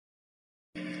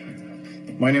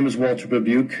My name is Walter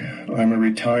Babuke. I'm a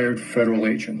retired federal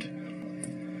agent.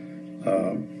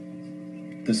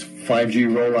 This 5G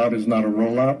rollout is not a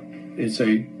rollout, it's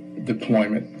a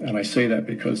deployment. And I say that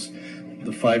because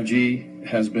the 5G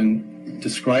has been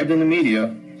described in the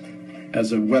media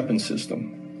as a weapon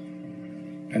system.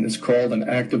 And it's called an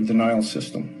active denial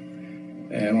system.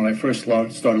 And when I first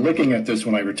started looking at this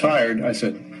when I retired, I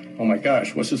said, oh my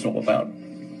gosh, what's this all about?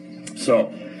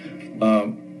 So,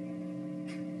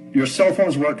 your cell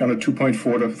phones work on a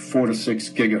 2.4 to 4 to 6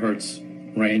 gigahertz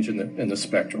range in the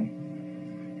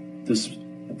spectrum. This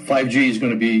 5G is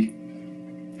going to be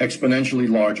exponentially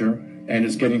larger and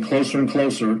is getting closer and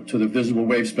closer to the visible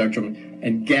wave spectrum,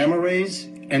 and gamma rays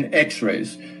and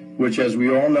X-rays, which, as we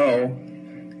all know,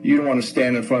 you don't want to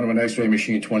stand in front of an X-ray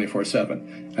machine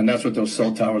 24/7, and that's what those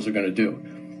cell towers are going to do.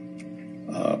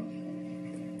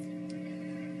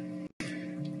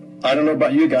 I don't know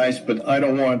about you guys, but I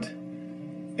don't want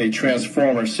a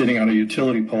transformer sitting on a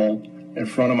utility pole in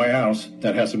front of my house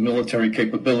that has a military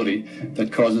capability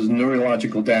that causes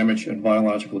neurological damage and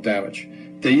biological damage.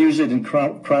 They use it in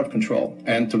crowd control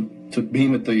and to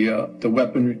beam at the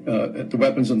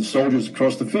weapons and the soldiers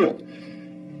across the field.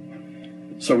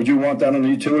 So would you want that on the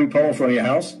utility pole in front of your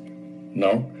house?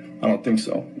 No, I don't think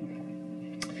so.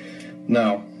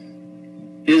 Now,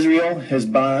 Israel has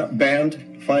banned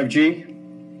 5G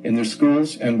in their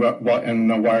schools and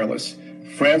wireless.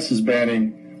 France is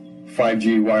banning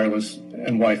 5G wireless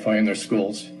and Wi-Fi in their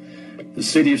schools. The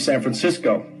city of San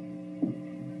Francisco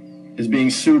is being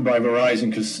sued by Verizon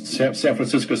because San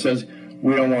Francisco says,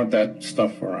 we don't want that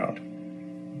stuff around.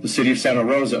 The city of Santa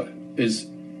Rosa is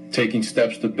taking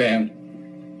steps to ban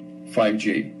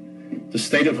 5G. The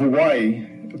state of Hawaii,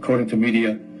 according to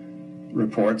media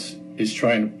reports, is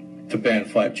trying to ban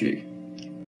 5G.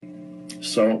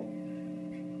 So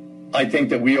I think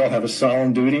that we all have a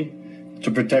solemn duty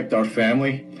to protect our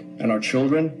family and our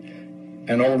children,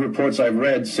 and all the reports I've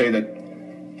read say that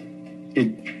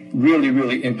it really,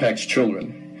 really impacts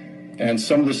children. And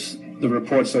some of the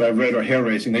reports that I've read are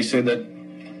hair-raising. They say that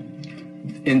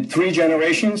in 3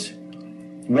 generations,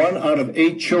 1 out of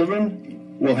 8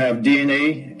 children will have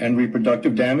DNA and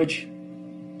reproductive damage.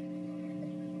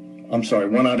 I'm sorry,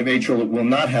 1 out of 8 children will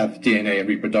not have DNA and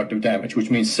reproductive damage,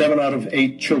 which means 7 out of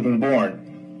 8 children born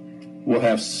will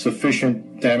have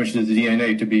sufficient damage to the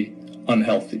DNA to be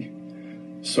unhealthy.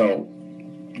 So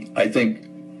I think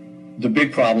the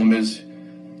big problem is,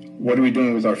 what are we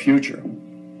doing with our future?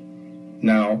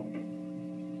 Now,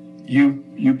 you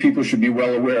people should be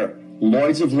well aware,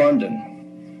 Lloyd's of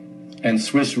London and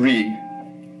Swiss Re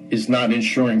is not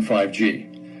insuring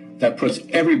 5G. That puts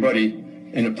everybody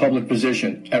in a public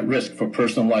position at risk for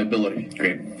personal liability.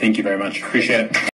 Great. Thank you very much. Appreciate it.